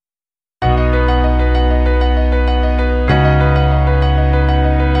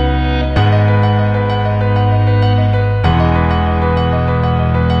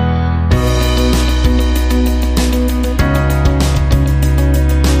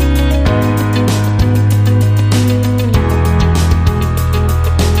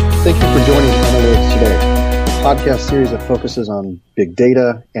podcast series that focuses on big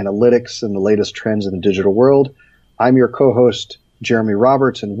data, analytics, and the latest trends in the digital world. I'm your co-host, Jeremy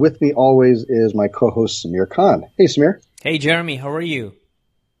Roberts, and with me always is my co-host, Samir Khan. Hey, Samir. Hey, Jeremy. How are you?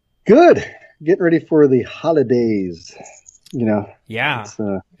 Good. Getting ready for the holidays. Yeah,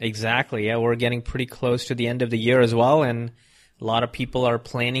 exactly. Yeah, we're getting pretty close to the end of the year as well, and a lot of people are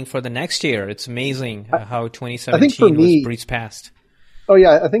planning for the next year. It's amazing how 2017 was breezed past. Oh,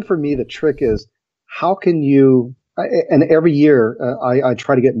 yeah. I think for me, the trick is how can you, and every year I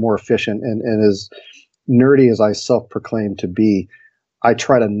try to get more efficient, and as nerdy as I self-proclaim to be, I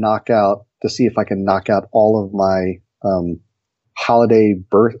try to see if I can knock out all of my holiday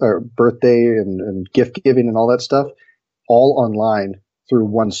birthday and gift giving and all that stuff all online through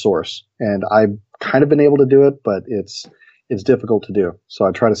one source. And I've kind of been able to do it, but it's difficult to do. So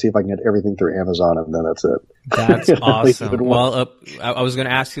I try to see if I can get everything through Amazon, and then that's it. That's awesome. Well, I was going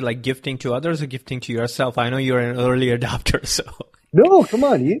to ask you, like, gifting to others or gifting to yourself? I know you're an early adopter, so. No, come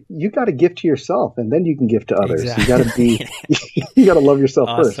on. You got to gift to yourself, and then you can gift to others. Exactly. You got to love yourself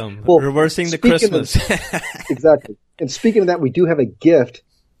first. Awesome. Well, reversing the Christmas. Exactly. And speaking of that, we do have a gift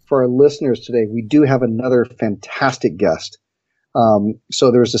for our listeners today. We do have another fantastic guest.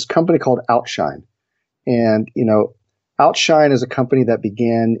 So there's this company called Outshine, and Outshine is a company that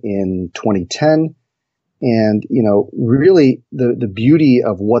began in 2010. And, really the beauty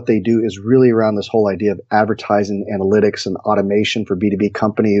of what they do is really around this whole idea of advertising, analytics, and automation for B2B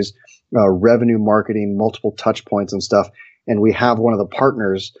companies, revenue marketing, multiple touch points and stuff. And we have one of the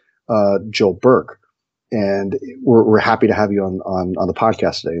partners, Joel Burke. And we're happy to have you on the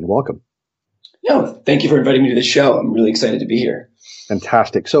podcast today, and welcome. No, thank you for inviting me to the show. I'm really excited to be here.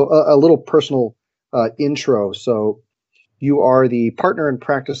 Fantastic. So a little personal intro. So you are the partner and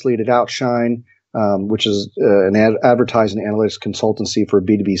practice lead at Outshine, which is an advertising analytics consultancy for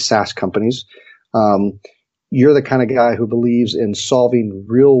B2B SaaS companies. You're the kind of guy who believes in solving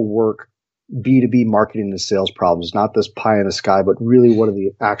real work B2B marketing and sales problems, not this pie in the sky, but really what are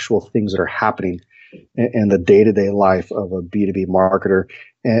the actual things that are happening in the day-to-day life of a B2B marketer.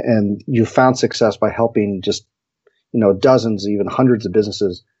 And you found success by helping just, dozens, even hundreds of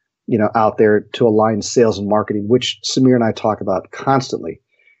businesses, out there to align sales and marketing, which Samir and I talk about constantly.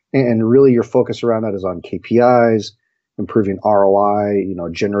 And really your focus around that is on KPIs, improving ROI,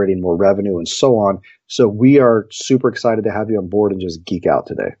 generating more revenue and so on. So we are super excited to have you on board and just geek out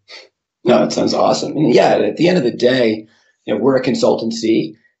today. No, it sounds awesome. And yeah, at the end of the day, we're a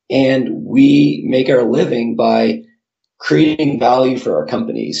consultancy and we make our living by creating value for our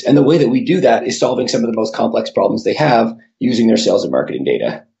companies. And the way that we do that is solving some of the most complex problems they have using their sales and marketing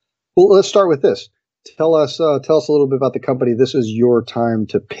data. Well, let's start with this. Tell us a little bit about the company. This is your time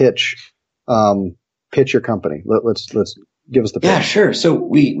to pitch your company. Let's give us the pitch. Yeah, sure. So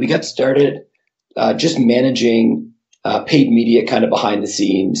we got started just managing paid media kind of behind the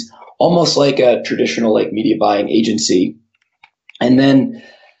scenes, almost like a traditional media buying agency. And then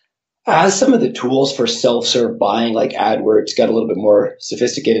as some of the tools for self-serve buying like AdWords got a little bit more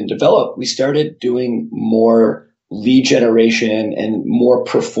sophisticated and developed, we started doing more lead generation and more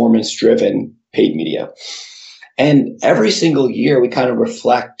performance-driven paid media. And every single year, we kind of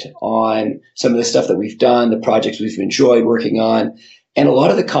reflect on some of the stuff that we've done, the projects we've enjoyed working on. And a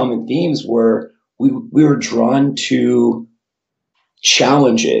lot of the common themes were we were drawn to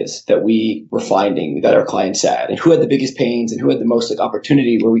challenges that we were finding that our clients had, and who had the biggest pains and who had the most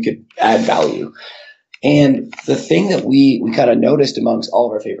opportunity where we could add value. And the thing that we kind of noticed amongst all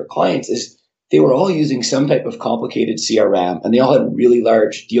of our favorite clients is they were all using some type of complicated CRM, and they all had really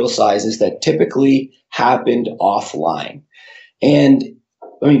large deal sizes that typically happened offline. And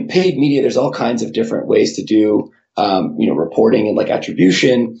I mean, paid media, there's all kinds of different ways to do, reporting and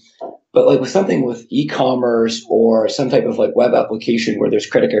attribution. But with something with e-commerce or some type of web application where there's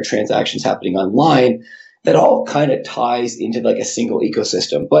credit card transactions happening online, that all kind of ties into a single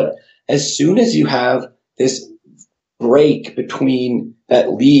ecosystem. But as soon as you have this break between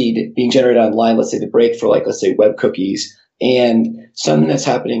that lead being generated online, let's say the break for let's say web cookies, and something that's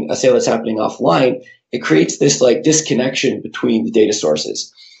happening, a sale that's happening offline, it creates this disconnection between the data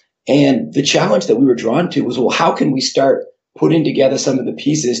sources. And the challenge that we were drawn to was, well, how can we start putting together some of the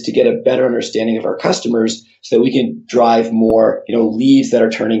pieces to get a better understanding of our customers so that we can drive more, leads that are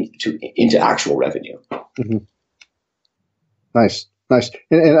turning into actual revenue. Mm-hmm. Nice.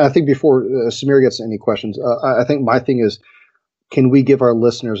 And I think before Samir gets any questions, I think my thing is, can we give our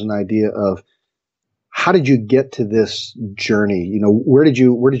listeners an idea of how did you get to this journey? Where did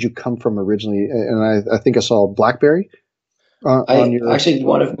you come from originally? And I think I saw BlackBerry. I did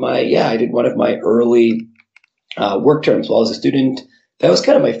one of my early work terms while I was a student that was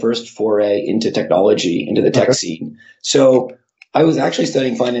kind of my first foray into technology, into the tech scene. So I was actually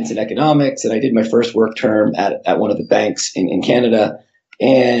studying finance and economics, and I did my first work term at one of the banks in Canada,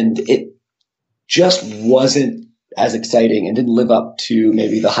 and it just wasn't as exciting and didn't live up to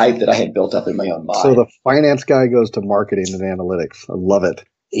maybe the hype that I had built up in my own mind. So the finance guy goes to marketing and analytics. I love it.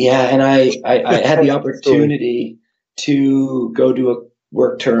 Yeah, and I had the opportunity to go do a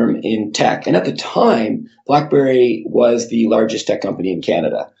work term in tech. And at the time, BlackBerry was the largest tech company in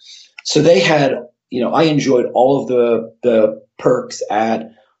Canada. So they had, I enjoyed all of the perks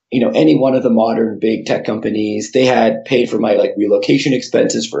at, any one of the modern big tech companies. They had paid for my relocation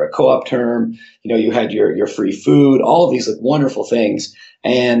expenses for a co-op term. You had your free food, all of these wonderful things.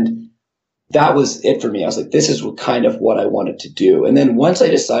 And that was it for me. I was like, this is what I wanted to do. And then once I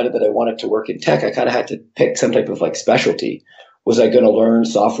decided that I wanted to work in tech, I kind of had to pick some type of specialty. Was I going to learn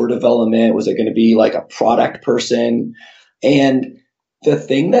software development? Was I going to be a product person? And the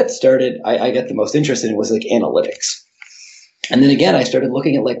thing that I got the most interested in was analytics. And then again, I started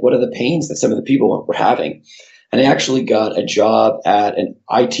looking at what are the pains that some of the people were having. And I actually got a job at an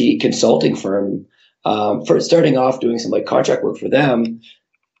IT consulting firm for starting off doing some contract work for them,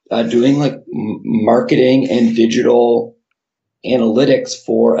 doing marketing and digital analytics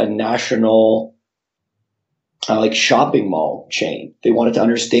for a national shopping mall chain. They wanted to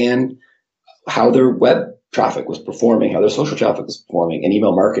understand how their web traffic was performing, how their social traffic was performing, and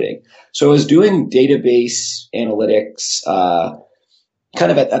email marketing. So I was doing database analytics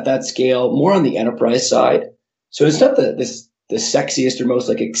kind of at that scale, more on the enterprise side. So it's not the sexiest or most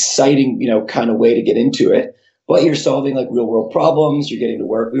exciting, kind of way to get into it, but you're solving real world problems. You're getting to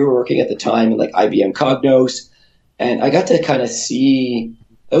work. We were working at the time in IBM Cognos, and I got to kind of see,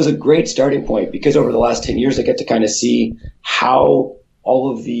 that was a great starting point because over the last 10 years, I got to kind of see how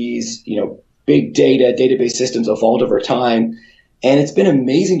all of these, big data database systems evolved over time. And it's been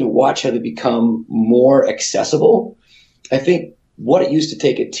amazing to watch how they become more accessible. I think what it used to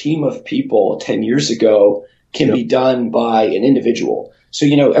take a team of people 10 years ago can be done by an individual. So,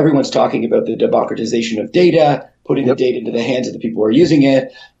 everyone's talking about the democratization of data, putting the data into the hands of the people who are using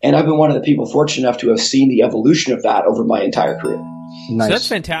it. And I've been one of the people fortunate enough to have seen the evolution of that over my entire career. Nice. So that's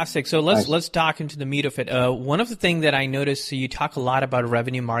fantastic. So let's talk into the meat of it. One of the things that I noticed, so you talk a lot about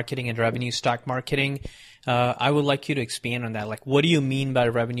revenue marketing and revenue stock marketing. I would like you to expand on that. What do you mean by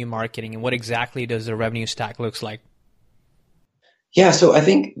revenue marketing, and what exactly does the revenue stack looks like? Yeah, so I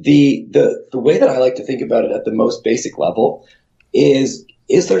think the way that I like to think about it at the most basic level is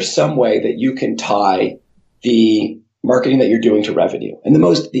there some way that you can tie the marketing that you're doing to revenue? And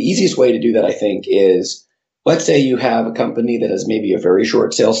the easiest way to do that, I think, is, let's say you have a company that has maybe a very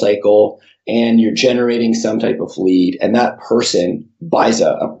short sales cycle and you're generating some type of lead, and that person buys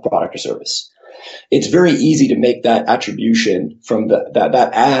a product or service. It's very easy to make that attribution from that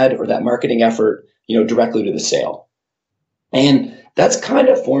ad or that marketing effort, directly to the sale. And that's kind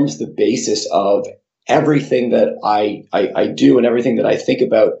of forms the basis of everything that I do and everything that I think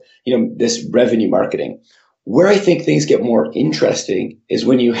about, this revenue marketing. Where I think things get more interesting is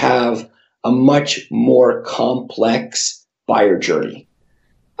when you have a much more complex buyer journey.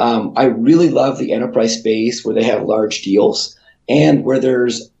 I really love the enterprise space where they have large deals and where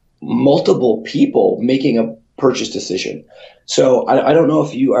there's multiple people making a purchase decision. So I don't know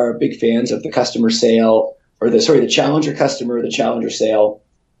if you are big fans of the customer sale or the challenger customer, the challenger sale,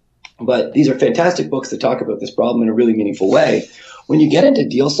 but these are fantastic books that talk about this problem in a really meaningful way. When you get into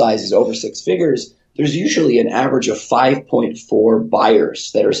deal sizes over six figures, there's usually an average of 5.4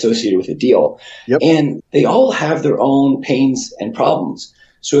 buyers that are associated with a deal. Yep. And they all have their own pains and problems.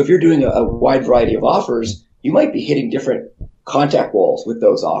 So if you're doing a wide variety of offers, you might be hitting different contact walls with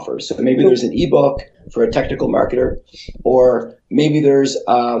those offers. So maybe there's an ebook for a technical marketer, or maybe there's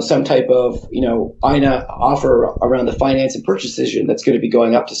some type of, INA offer around the finance and purchase decision that's going to be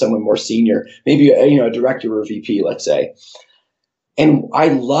going up to someone more senior, maybe a director or a VP, let's say. And I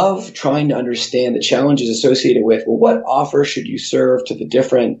love trying to understand the challenges associated with, well, what offer should you serve to the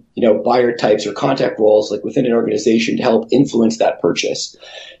different, buyer types or contact roles within an organization to help influence that purchase.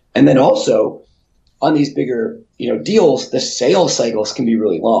 And then also on these bigger, deals, the sales cycles can be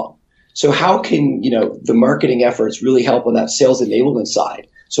really long. So how can, the marketing efforts really help on that sales enablement side?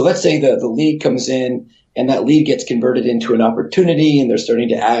 So let's say the lead comes in and that lead gets converted into an opportunity and they're starting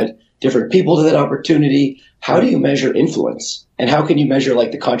to add different people to that opportunity. How do you measure influence? And how can you measure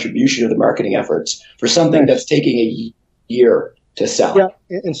the contribution of the marketing efforts for something that's taking a year to sell? Yeah.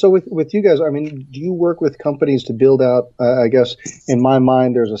 And so with you guys, do you work with companies to build out, I guess in my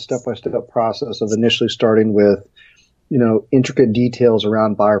mind, there's a step-by-step process of initially starting with, intricate details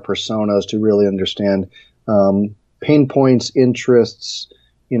around buyer personas to really understand, pain points, interests,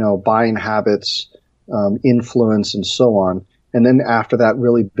 buying habits, influence, and so on. And then after that,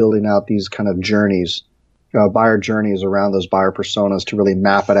 really building out these kind of journeys, buyer journeys around those buyer personas to really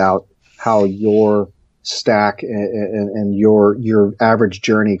map it out, how your stack and your average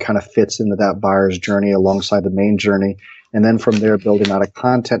journey kind of fits into that buyer's journey alongside the main journey. And then from there, building out a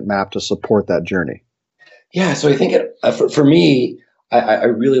content map to support that journey. Yeah. So I think for me, I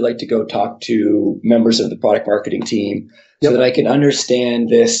really like to go talk to members of the product marketing team so that I can understand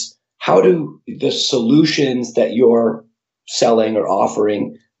this. How do the solutions that you're selling or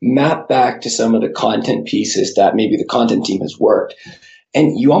offering map back to some of the content pieces that maybe the content team has worked?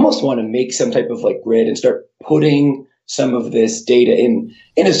 And you almost want to make some type of like grid and start putting some of this data in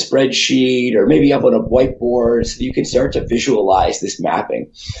a spreadsheet or maybe up on a whiteboard so that you can start to visualize this mapping.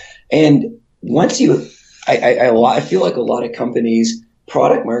 And once I feel like a lot of companies,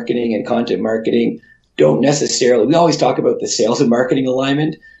 product marketing and content marketing don't necessarily, we always talk about the sales and marketing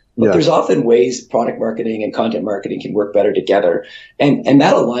alignment, but there's often ways product marketing and content marketing can work better together. And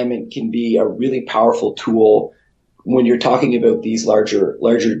that alignment can be a really powerful tool when you're talking about these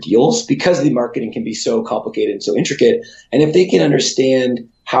larger deals, because the marketing can be so complicated and so intricate. And if they can understand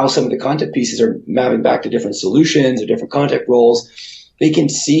how some of the content pieces are mapping back to different solutions or different content roles, they can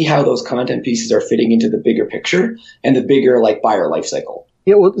see how those content pieces are fitting into the bigger picture and the bigger like buyer lifecycle.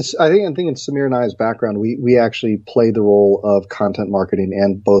 Yeah, well, I think in Samir and I's background, we actually play the role of content marketing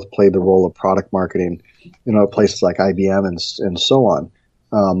and both play the role of product marketing, places like IBM and so on.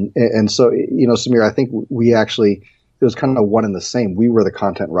 And so, Samir, I think we actually, it was kind of one and the same. We were the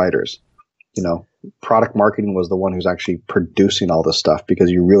content writers. Product marketing was the one who's actually producing all this stuff because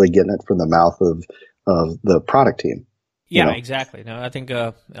you're really getting it from the mouth of the product team. Yeah, exactly. No, I think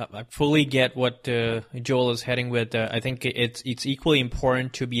I fully get what Joel is heading with. I think it's equally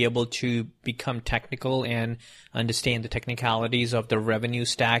important to be able to become technical and understand the technicalities of the revenue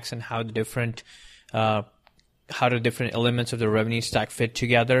stacks and how the different elements of the revenue stack fit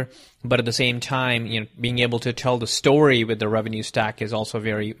together. But at the same time, being able to tell the story with the revenue stack is also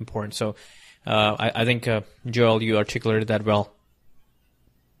very important. So I think Joel, you articulated that well.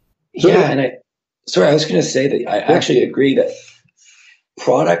 Yeah, and I was going to say that I actually agree that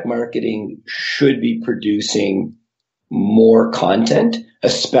product marketing should be producing more content,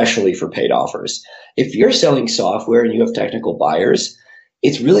 especially for paid offers. If you're selling software and you have technical buyers,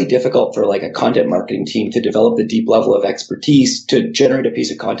 it's really difficult for like a content marketing team to develop the deep level of expertise to generate a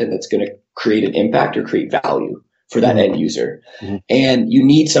piece of content that's going to create an impact or create value for that end user. Mm-hmm. And you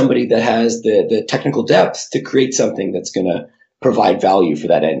need somebody that has the technical depth to create something that's going to provide value for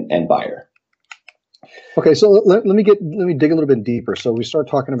that end buyer. Okay, so let me dig a little bit deeper. So we start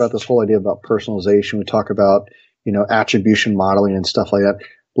talking about this whole idea about personalization. We talk about attribution modeling and stuff like that.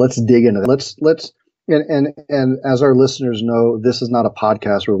 Let's dig into that. And as our listeners know, this is not a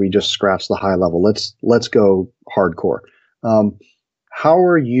podcast where we just scratch the high level. Let's go hardcore. How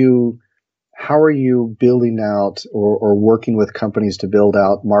are you building out or working with companies to build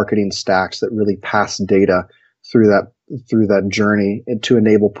out marketing stacks that really pass data through that journey and to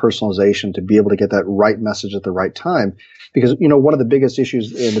enable personalization to be able to get that right message at the right time? Because, one of the biggest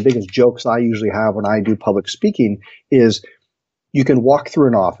issues and the biggest jokes I usually have when I do public speaking is you can walk through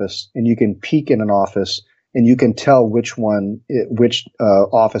an office and you can peek in an office and you can tell which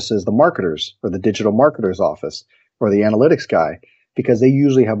office is the marketer's or the digital marketer's office or the analytics guy, because they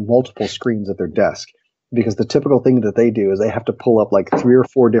usually have multiple screens at their desk. Because the typical thing that they do is they have to pull up like 3 or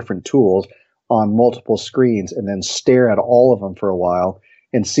 4 different tools on multiple screens and then stare at all of them for a while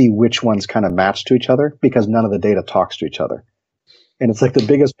and see which ones kind of match to each other, because none of the data talks to each other. And it's like the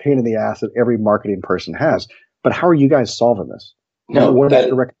biggest pain in the ass that every marketing person has. But how are you guys solving this? What is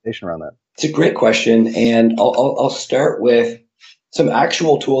your recommendation around that? It's a great question. And I'll start with some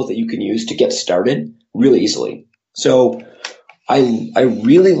actual tools that you can use to get started really easily. So I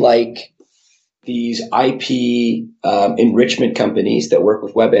really like these IP enrichment companies that work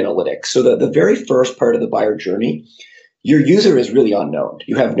with web analytics. So the very first part of the buyer journey, your user is really unknown.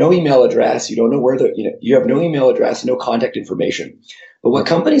 You have no email address. You don't know where you have no email address, no contact information. But what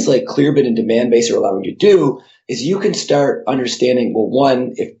companies like Clearbit and Demandbase are allowing you to do is you can start understanding, well,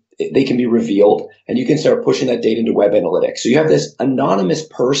 one, if they can be revealed, and you can start pushing that data into web analytics. So you have this anonymous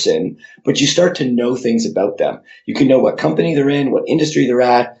person, but you start to know things about them. You can know what company they're in, what industry they're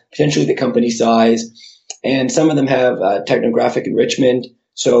at, potentially the company size. And some of them have technographic enrichment.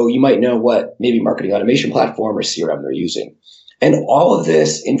 So you might know what maybe marketing automation platform or CRM they're using. And all of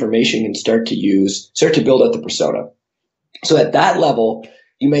this information can start to build out the persona. So at that level,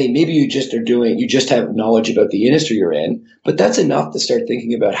 maybe you just have knowledge about the industry you're in, but that's enough to start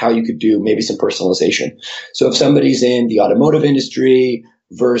thinking about how you could do maybe some personalization. So if somebody's in the automotive industry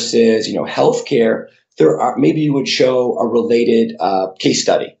versus, healthcare, maybe you would show a related case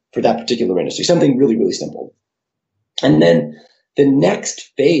study for that particular industry, something really, really simple. And then the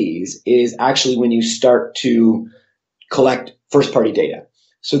next phase is actually when you start to collect first party data.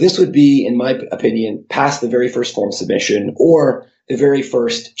 So this would be, in my opinion, past the very first form submission or the very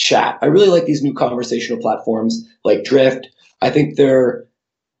first chat. I really like these new conversational platforms like Drift. I think they're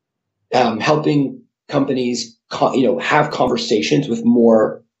helping companies, have conversations with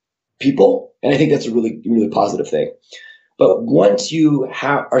more people, and I think that's a really, really positive thing. But once you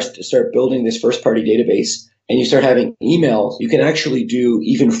start building this first party database and you start having emails, you can actually do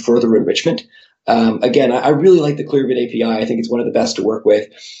even further enrichment. Again, I really like the Clearbit API. I think it's one of the best to work with.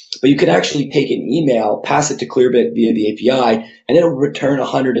 But you can actually take an email, pass it to Clearbit via the API, and it'll return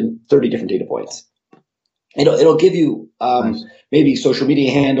 130 different data points. It'll give you maybe social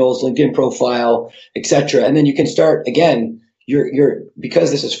media handles, LinkedIn profile, etc. And then you can start again.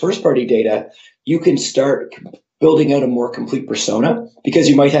 Because this is first party data, you can start building out a more complete persona because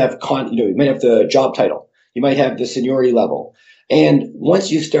you might have you might have the job title, you might have the seniority level, and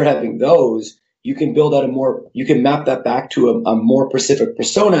once you start having those, you can build out you can map that back to a more specific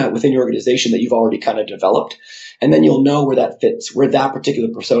persona within your organization that you've already kind of developed. And then you'll know where that particular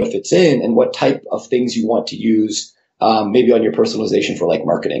persona fits in and what type of things you want to use, maybe on your personalization for like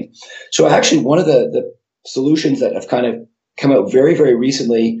marketing. So actually one of the solutions that have kind of come out very, very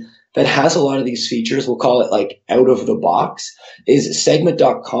recently that has a lot of these features, we'll call it like out of the box, is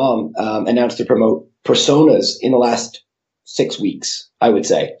segment.com announced to promote personas in the last 6 weeks, I would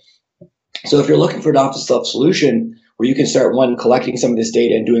say. So if you're looking for an off-the-shelf solution where you can start collecting some of this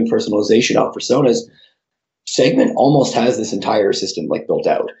data and doing personalization off personas, Segment almost has this entire system like built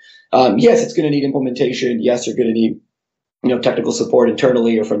out. Yes, it's going to need implementation. Yes, you're going to need technical support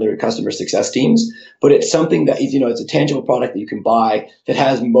internally or from their customer success teams, but it's something that it's a tangible product that you can buy that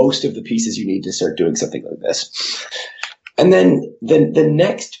has most of the pieces you need to start doing something like this. And then the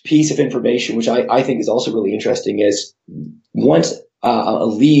next piece of information, which I think is also really interesting, is once a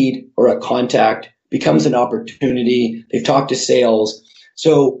lead or a contact becomes an opportunity, they've talked to sales.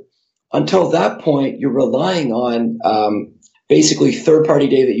 So until that point, you're relying on basically third-party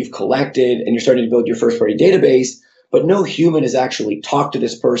data that you've collected, and you're starting to build your first-party database, but no human has actually talked to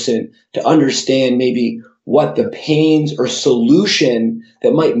this person to understand maybe what the pains or solution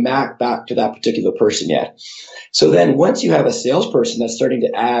that might map back to that particular person yet. So then once you have a salesperson that's starting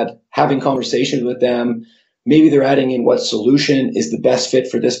to having conversations with them, maybe they're adding in what solution is the best fit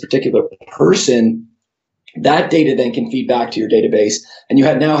for this particular person, that data then can feed back to your database, and you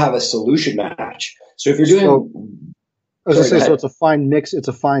now have a solution match. So if you're doing... So it's a fine mix. It's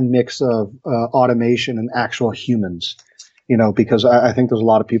a fine mix of automation and actual humans, because I think there's a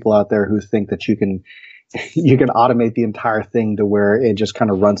lot of people out there who think that you can automate the entire thing to where it just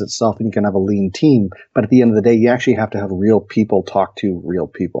kind of runs itself and you can have a lean team. But at the end of the day, you actually have to have real people talk to real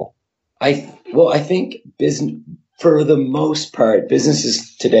people. I think for the most part,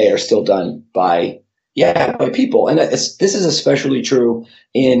 businesses today are still done by people. And this is especially true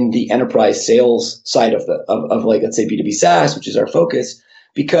in the enterprise sales side of like, let's say B2B SaaS, which is our focus,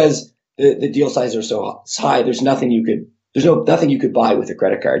 because the deal sizes are so high. There's nothing you could buy with a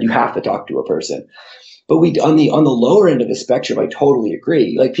credit card. You have to talk to a person. But on the lower end of the spectrum, I totally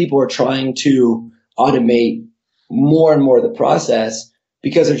agree. Like, people are trying to automate more and more of the process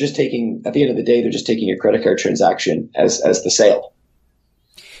because at the end of the day, they're just taking a credit card transaction as the sale.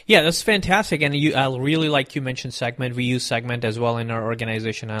 Yeah, that's fantastic. And I really like you mentioned Segment. We use Segment as well in our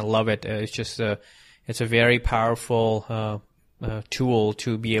organization. I love it. It's just it's a very powerful tool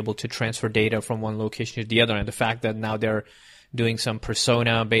to be able to transfer data from one location to the other. And the fact that now they're doing some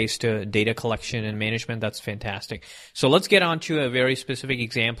persona-based data collection and management, that's fantastic. So let's get on to a very specific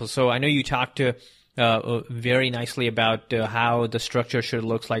example. So I know you talked very nicely about how the structure should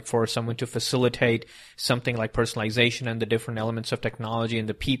look like for someone to facilitate something like personalization and the different elements of technology and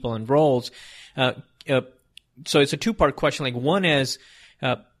the people and roles. So it's a two-part question. Like, one is,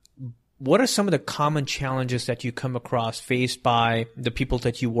 what are some of the common challenges that you come across faced by the people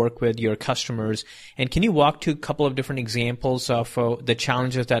that you work with, your customers? And can you walk to a couple of different examples of the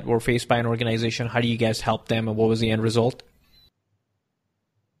challenges that were faced by an organization? How do you guys help them, and what was the end result?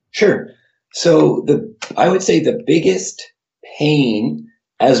 Sure. So I would say the biggest pain,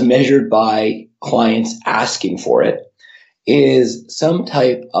 as measured by clients asking for it, is some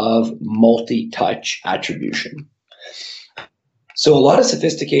type of multi-touch attribution. So a lot of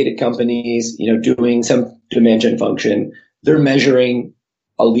sophisticated companies, doing some demand gen function, they're measuring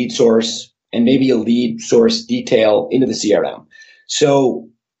a lead source and maybe a lead source detail into the CRM. So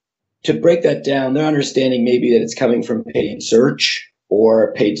to break that down, they're understanding maybe that it's coming from paid search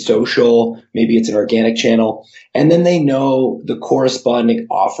or paid social, maybe it's an organic channel. And then they know the corresponding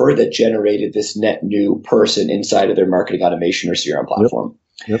offer that generated this net new person inside of their marketing automation or CRM platform.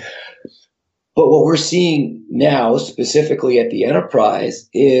 Yep. But what we're seeing now, specifically at the enterprise,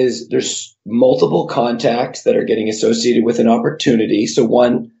 is there's multiple contacts that are getting associated with an opportunity. So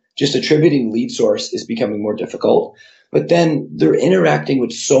one, just attributing lead source is becoming more difficult. But then they're interacting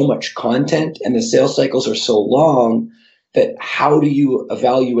with so much content and the sales cycles are so long that how do you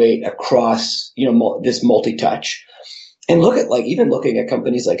evaluate across, this multi-touch? And even looking at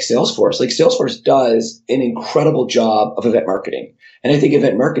companies like Salesforce does an incredible job of event marketing. And I think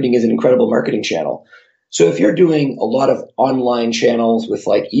event marketing is an incredible marketing channel. So if you're doing a lot of online channels with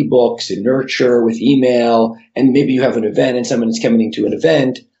like ebooks and nurture with email, and maybe you have an event and someone is coming to an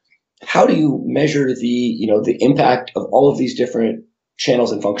event, how do you measure the impact of all of these different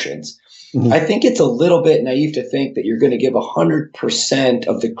channels and functions? Mm-hmm. I think it's a little bit naive to think that you're going to give 100%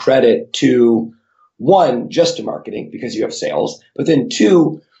 of the credit to one, just to marketing because you have sales, but then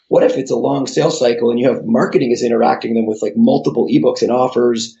two, what if it's a long sales cycle and you have marketing is interacting them with like multiple ebooks and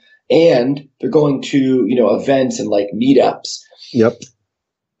offers and they're going to, events and like meetups. Yep.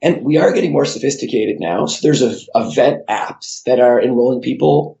 And we are getting more sophisticated now. So there's event apps that are enrolling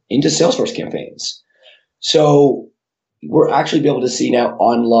people into Salesforce campaigns. So we're actually be able to see now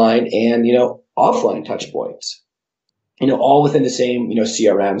online and, offline touch points, all within the same,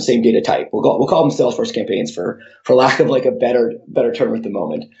 CRM, same data type. We'll call them Salesforce campaigns for lack of like a better term at the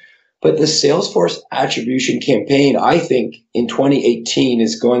moment. But the Salesforce attribution campaign, I think in 2018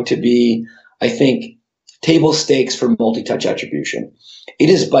 is going to be, table stakes for multi-touch attribution. It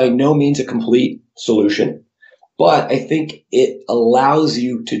is by no means a complete solution, but I think it allows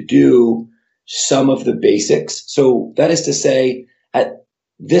you to do some of the basics. So that is to say, at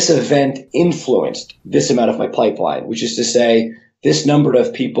this event influenced this amount of my pipeline, which is to say this number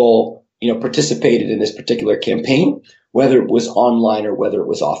of people, participated in this particular campaign, whether it was online or whether it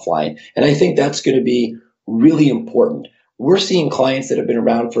was offline. And I think that's going to be really important. We're seeing clients that have been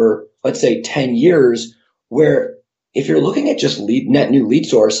around for, let's say, 10 years, where if you're looking at just net new lead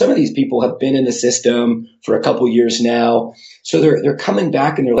source, some of these people have been in the system for a couple years now. So they're coming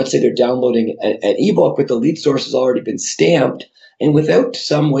back and let's say they're downloading an ebook, but the lead source has already been stamped. And without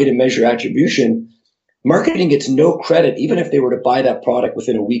some way to measure attribution, marketing gets no credit, even if they were to buy that product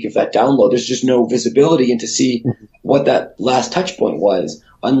within a week of that download. There's just no visibility into see what that last touch point was,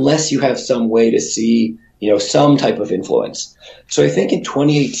 unless you have some way to see, some type of influence. So I think in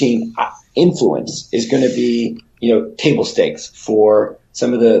 2018, influence is going to be, table stakes for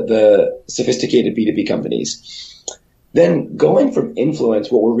some of the sophisticated B2B companies. Then going from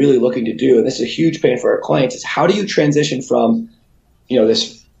influence, what we're really looking to do, and this is a huge pain for our clients, is how do you transition from,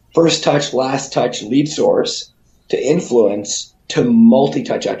 this first touch, last touch lead source to influence to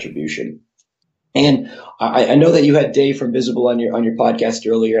multi-touch attribution. And I know that you had Dave from Visible on your podcast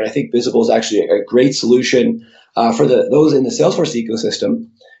earlier, and I think Visible is actually a great solution for those in the Salesforce ecosystem,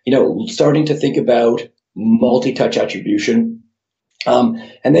 starting to think about multi-touch attribution.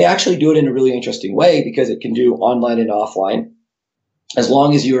 And they actually do it in a really interesting way because it can do online and offline as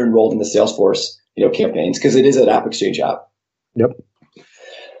long as you're enrolled in the Salesforce, campaigns, because it is an App Exchange app. Yep.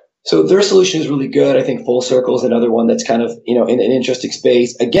 So their solution is really good. I think Full Circle is another one that's kind of, in an interesting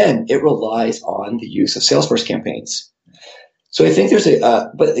space. Again, it relies on the use of Salesforce campaigns. So I think there's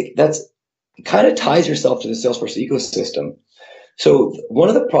but that's kind of ties yourself to the Salesforce ecosystem. So one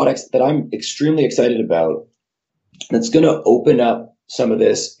of the products that I'm extremely excited about that's going to open up some of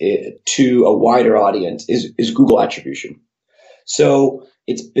this to a wider audience is Google Attribution. So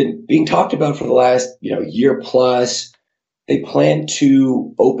it's been being talked about for the last, year plus. They plan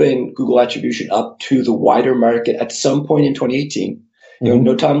to open Google Attribution up to the wider market at some point in 2018.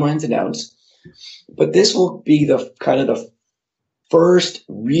 No timelines announced, but this will be the kind of the first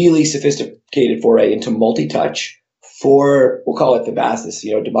really sophisticated foray into multi-touch for, we'll call it the masses,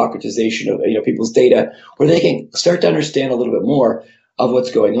 democratization of, people's data, where they can start to understand a little bit more of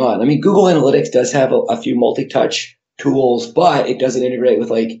what's going on. I mean, Google Analytics does have a few multi-touch tools, but it doesn't integrate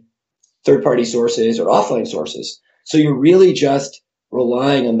with like third-party sources or offline sources. So you're really just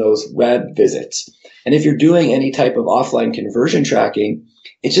relying on those web visits. And if you're doing any type of offline conversion tracking,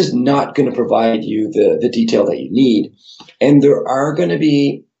 it's just not going to provide you the detail that you need. And there are going to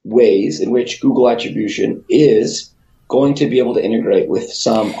be ways in which Google Attribution is going to be able to integrate with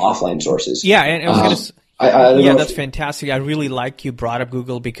some offline sources. Yeah, and I was going to that's fantastic. I really like you brought up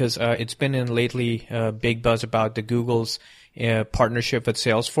Google because it's been in lately big buzz about the Google's partnership with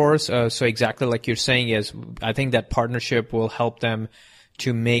Salesforce. So exactly like you're saying is, I think that partnership will help them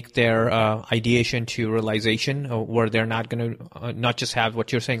to make their ideation to realization, where they're not going to not just have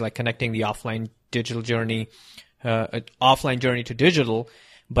what you're saying, like connecting the offline journey to digital,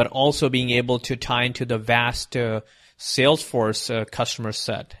 but also being able to tie into the vast Salesforce customer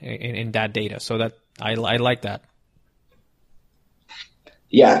set in that data. So that I like that.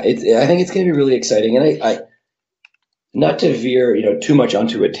 Yeah, I think it's going to be really exciting, and I not to veer too much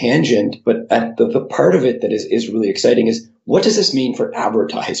onto a tangent, but the part of it that is really exciting is, what does this mean for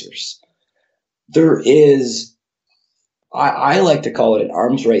advertisers? There is, I like to call it an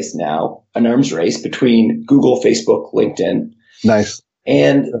arms race now, an arms race between Google, Facebook, LinkedIn. Nice.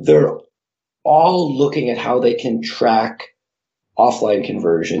 And they're all looking at how they can track offline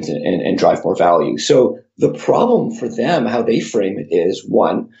conversions and drive more value. So the problem for them, how they frame it is,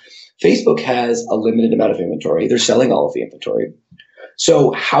 one, Facebook has a limited amount of inventory. They're selling all of the inventory.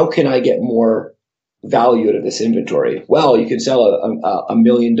 So how can I get more value out of this inventory? Well, you can sell a $1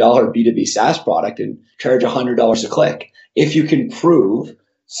 million B2B SaaS product and charge $100 a click if you can prove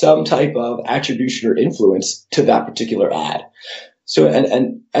some type of attribution or influence to that particular ad. So,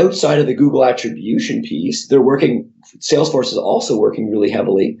 and outside of the Google attribution piece, Salesforce is also working really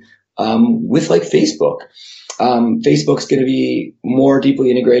heavily with like Facebook. Facebook's going to be more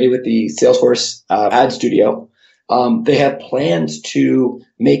deeply integrated with the Salesforce Ad Studio. They have plans to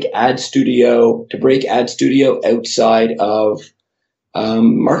break Ad Studio outside of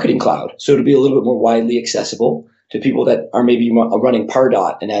Marketing Cloud, so to be a little bit more widely accessible to people that are maybe running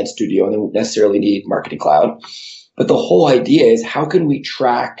Pardot and Ad Studio and don't necessarily need Marketing Cloud. But the whole idea is, how can we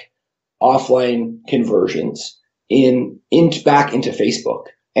track offline conversions back into Facebook,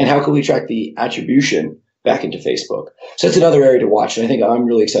 and how can we track the attribution back into Facebook? So that's another area to watch, and I think I'm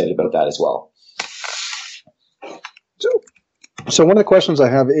really excited about that as well. So one of the questions I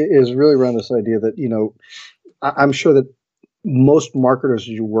have is really around this idea that, I'm sure that most marketers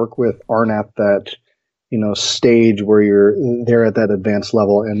you work with aren't at that, stage where they're at that advanced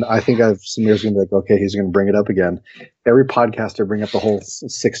level. And I think Sameer's going to be like, okay, he's going to bring it up again. Every podcaster bring up the whole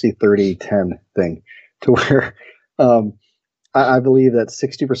 60-30-10 thing, to where I believe that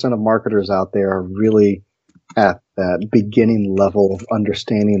 60% of marketers out there are really at that beginning level of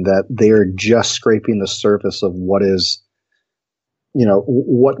understanding that they are just scraping the surface of what is,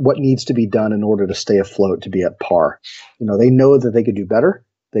 what needs to be done in order to stay afloat, to be at par. They know that they could do better.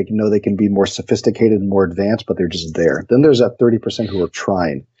 They know they can be more sophisticated and more advanced, but they're just there. Then there's that 30% who are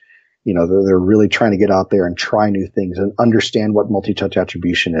trying. They're really trying to get out there and try new things and understand what multi-touch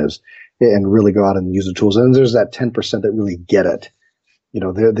attribution is and really go out and use the tools. And then there's that 10% that really get it.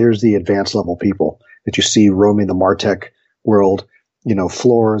 There's the advanced level people that you see roaming the MarTech world,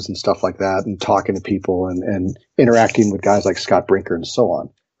 floors and stuff like that, and talking to people and interacting with guys like Scott Brinker and so on,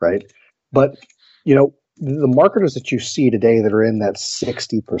 right? But, the marketers that you see today that are in that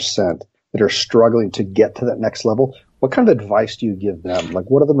 60% that are struggling to get to that next level, what kind of advice do you give them? Like,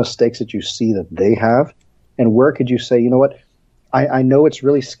 what are the mistakes that you see that they have? And where could you say, you know what, I know it's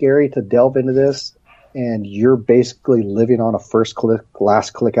really scary to delve into this, and you're basically living on a first click,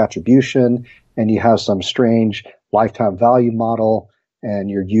 last click attribution, and you have some strange lifetime value model,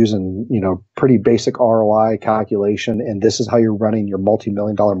 and you're using, pretty basic ROI calculation, and this is how you're running your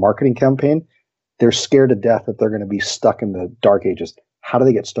multi-million-dollar marketing campaign. They're scared to death that they're going to be stuck in the dark ages. How do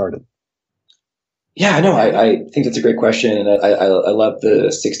they get started? Yeah, no, I think that's a great question. And I love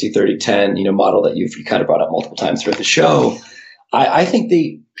the 60-30-10, model that you've kind of brought up multiple times throughout the show. I think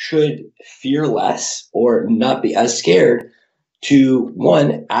they should fear less or not be as scared to,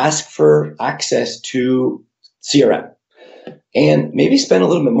 one, ask for access to CRM, and maybe spend a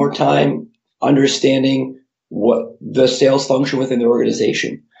little bit more time understanding what the sales function within the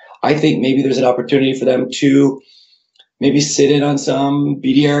organization. I think maybe there's an opportunity for them to maybe sit in on some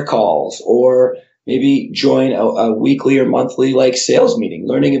BDR calls, or maybe join a weekly or monthly sales meeting,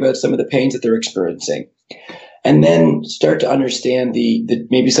 learning about some of the pains that they're experiencing, and then start to understand the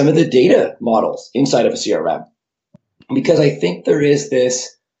maybe some of the data models inside of a CRM. Because I think there is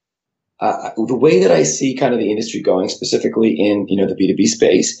this, the way that I see kind of the industry going, specifically in the B2B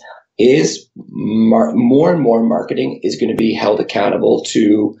space, is more and more marketing is going to be held accountable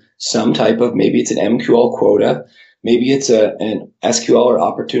to some type of, maybe it's an MQL quota, maybe it's an SQL or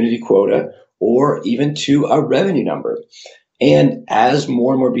opportunity quota, or even to a revenue number. And as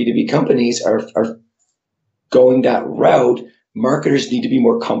more and more B2B companies are going that route, marketers need to be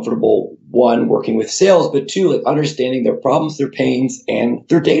more comfortable, one, working with sales, but two, understanding their problems, their pains, and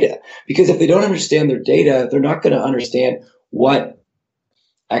their data. Because if they don't understand their data, they're not going to understand what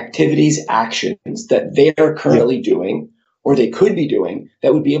activities, actions that they are currently doing or they could be doing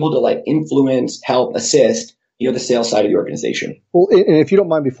that would be able to like influence, help, assist, the sales side of the organization. Well, and if you don't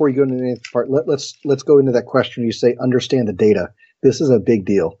mind, before you go into the next part, let's go into that question. You say understand the data. This is a big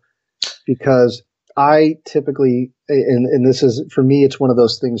deal because I typically, and this is for me, it's one of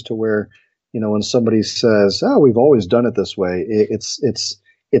those things to where, when somebody says, "Oh, we've always done it this way,"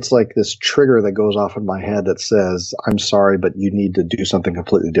 it's like this trigger that goes off in my head that says, "I'm sorry, but you need to do something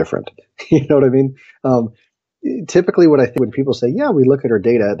completely different." You know what I mean? Typically what I think when people say, yeah, we look at our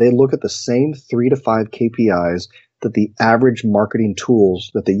data, they look at the same 3 to 5 KPIs that the average marketing tools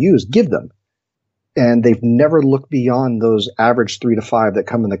that they use give them. And they've never looked beyond those average 3 to 5 that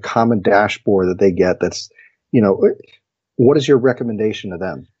come in the common dashboard that they get. That's, what is your recommendation to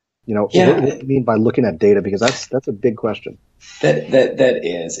them? What do you mean by looking at data? Because that's a big question. That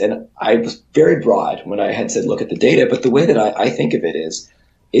is. And I was very broad when I had said look at the data, but the way that I think of it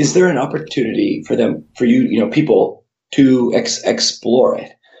is there an opportunity for you, people to explore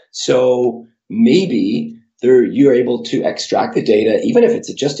it? So maybe you're able to extract the data, even if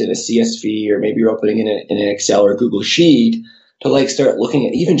it's just in a CSV or maybe you're opening in an Excel or Google Sheet to like start looking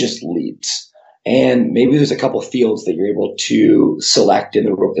at even just leads. And maybe there's a couple of fields that you're able to select in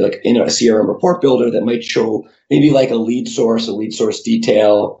a CRM report builder that might show maybe like a lead source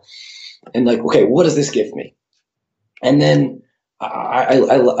detail, and like, okay, what does this give me? And then I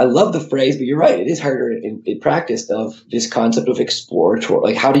love the phrase, but you're right. It is harder in practice of this concept of exploratory.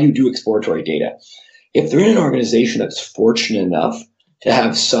 Like, how do you do exploratory data? If they're in an organization that's fortunate enough to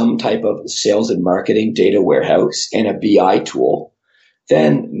have some type of sales and marketing data warehouse and a BI tool,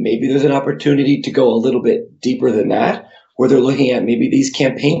 then maybe there's an opportunity to go a little bit deeper than that, where they're looking at maybe these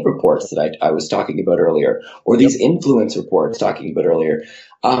campaign reports that I was talking about earlier, or these influence reports talking about earlier.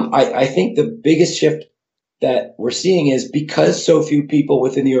 I think the biggest shift that we're seeing is because so few people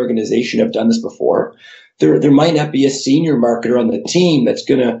within the organization have done this before, there might not be a senior marketer on the team that's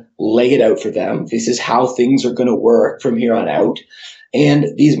going to lay it out for them. This is how things are going to work from here on out. And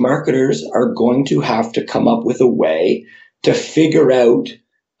these marketers are going to have to come up with a way to figure out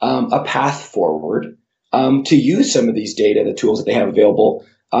a path forward to use some of these data, the tools that they have available,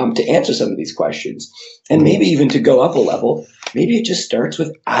 to answer some of these questions. And maybe even to go up a level, maybe it just starts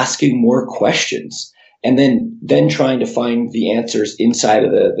with asking more questions. And then trying to find the answers inside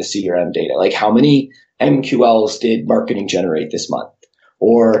of the CRM data, like how many MQLs did marketing generate this month?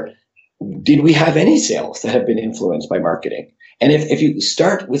 Or did we have any sales that have been influenced by marketing? And if you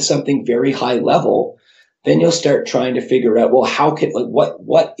start with something very high level, then you'll start trying to figure out, well,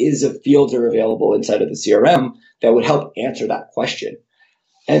 what is the fields are available inside of the CRM that would help answer that question?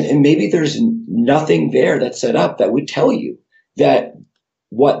 And maybe there's nothing there that's set up that would tell you that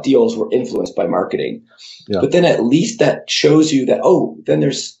what deals were influenced by marketing. Yeah. But then at least that shows you that,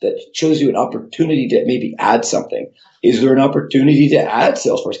 that shows you an opportunity to maybe add something. Is there an opportunity to add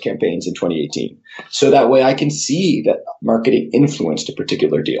Salesforce campaigns in 2018? So that way I can see that marketing influenced a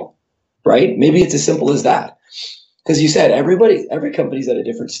particular deal, right? Maybe it's as simple as that. Because you said every company's at a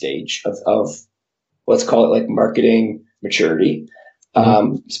different stage of let's call it like marketing maturity,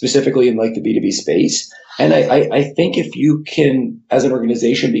 specifically in like the B2B space. And I think if you can, as an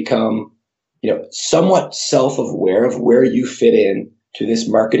organization, become, somewhat self-aware of where you fit in to this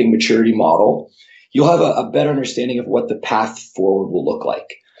marketing maturity model, you'll have a better understanding of what the path forward will look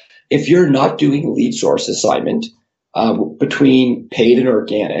like. If you're not doing lead source assignment between paid and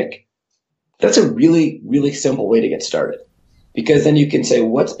organic, that's a really, really simple way to get started. Because then you can say,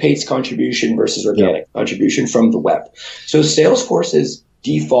 what's paid contribution versus organic contribution from the web? So Salesforce's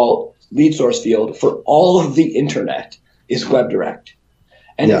default lead source field for all of the internet is web direct.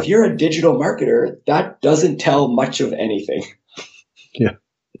 And if you're a digital marketer, that doesn't tell much of anything. Yeah.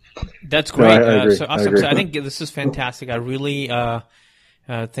 That's great. No, I agree. So awesome. So I think this is fantastic. I really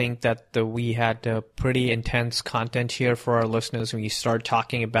think that we had pretty intense content here for our listeners when you start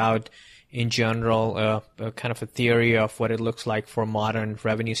talking about, in general, kind of a theory of what it looks like for modern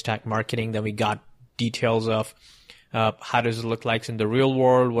revenue stack marketing. Then we got details of how does it look like in the real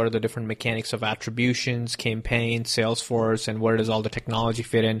world? What are the different mechanics of attributions, campaigns, Salesforce, and where does all the technology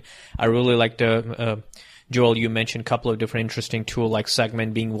fit in? I really like Joel, you mentioned a couple of different interesting tools, like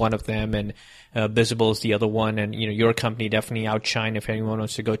Segment being one of them, and Visible is the other one. And your company definitely outshine if anyone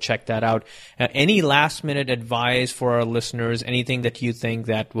wants to go check that out. Any last minute advice for our listeners? Anything that you think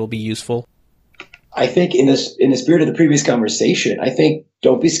that will be useful? I think in the spirit of the previous conversation, I think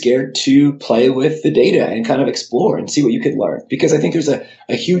don't be scared to play with the data and kind of explore and see what you can learn. Because I think there's a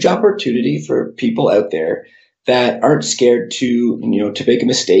huge opportunity for people out there that aren't scared to make a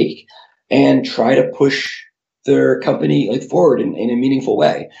mistake and try to push their company forward in a meaningful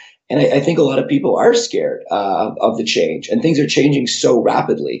way. And I think a lot of people are scared of the change, and things are changing so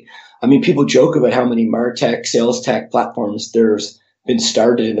rapidly. I mean, people joke about how many MarTech, sales tech platforms there's been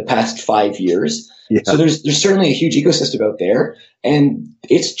started in the past 5 years. Yeah. So there's certainly a huge ecosystem out there, and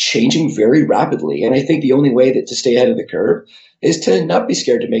it's changing very rapidly. And I think the only way to stay ahead of the curve is to not be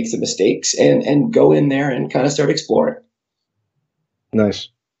scared to make some mistakes and go in there and kind of start exploring. Nice.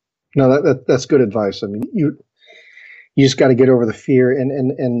 No, that's good advice. I mean, you just got to get over the fear.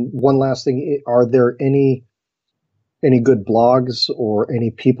 And one last thing, are there any good blogs or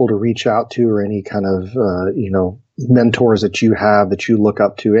any people to reach out to, or any kind of mentors that you have that you look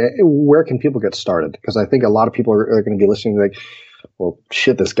up to? Where can people get started? Because I think a lot of people are going to be listening like, well,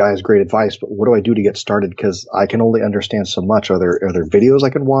 shit, this guy has great advice, but what do I do to get started? Because I can only understand so much. Are there videos I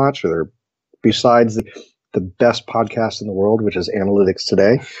can watch? Are there, besides the best podcast in the world, which is Analytics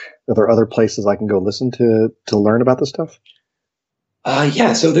Today, are there other places I can go listen to learn about this stuff?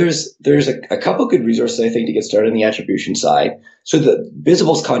 Yeah, so there's a couple good resources, I think, to get started on the attribution side. So the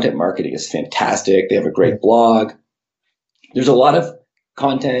Visible's content marketing is fantastic. They have a great blog. There's a lot of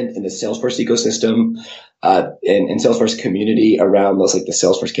content in the Salesforce ecosystem and Salesforce community around those, like the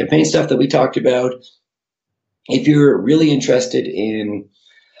Salesforce campaign stuff that we talked about. If you're really interested in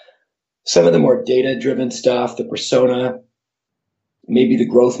some of the more data-driven stuff, the persona, maybe the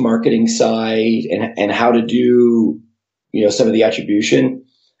growth marketing side, and how to do some of the attribution.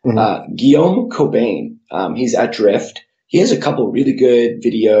 Guillaume Cobain, he's at Drift. He has a couple really good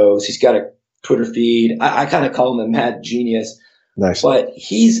videos. He's got a Twitter feed. I kind of call him a mad genius. Nice. But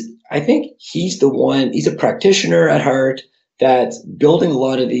I think he's the one, he's a practitioner at heart that's building a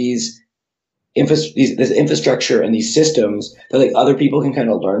lot of this infrastructure and these systems that like other people can kind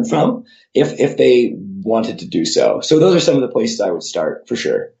of learn from if they wanted to do so. So those are some of the places I would start for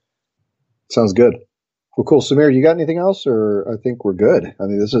sure. Sounds good. Well, cool. Samir, you got anything else, or I think we're good? I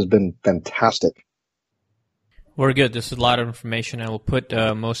mean, this has been fantastic. We're good. This is a lot of information. I will put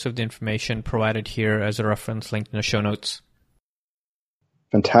most of the information provided here as a reference link in the show notes.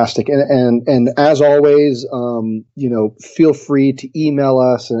 Fantastic. And as always, feel free to email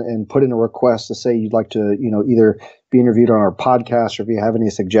us and put in a request to say you'd like to, either be interviewed on our podcast, or if you have any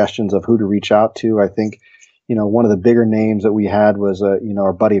suggestions of who to reach out to. I think, one of the bigger names that we had was,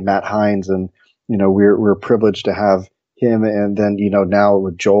 our buddy Matt Hines, and we're privileged to have him. And then, now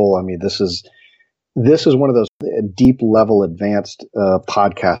with Joel, I mean, this is one of those deep level advanced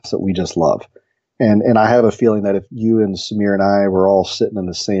podcasts that we just love. And I have a feeling that if you and Samir and I were all sitting in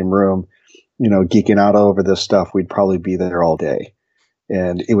the same room, geeking out over this stuff, we'd probably be there all day,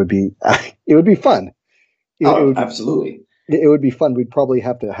 and it would be fun. Absolutely. It would be fun. We'd probably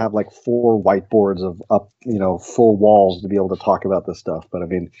have to have like 4 whiteboards of up, full walls to be able to talk about this stuff. But I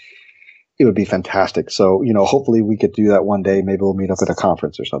mean, it would be fantastic. So, hopefully we could do that one day. Maybe we'll meet up at a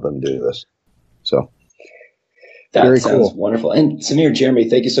conference or something to do this. So. That Very sounds cool. Wonderful. And Samir, Jeremy,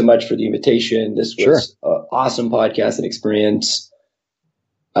 thank you so much for the invitation. This was an awesome podcast and experience.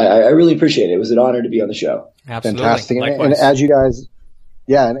 I really appreciate it. It was an honor to be on the show. Absolutely. Fantastic. And as you guys,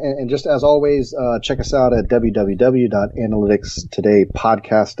 and just as always, check us out at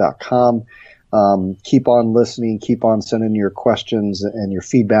www.analyticstodaypodcast.com. Keep on listening. Keep on sending your questions and your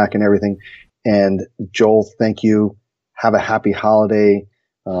feedback and everything. And Joel, thank you. Have a happy holiday.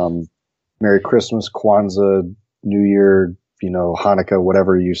 Merry Christmas, Kwanzaa, New Year, Hanukkah,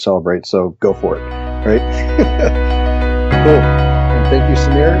 whatever you celebrate. So go for it. Right? Cool. And thank you,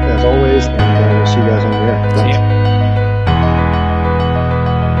 Samir, as always. And we'll see you guys on the air. Thanks. See ya.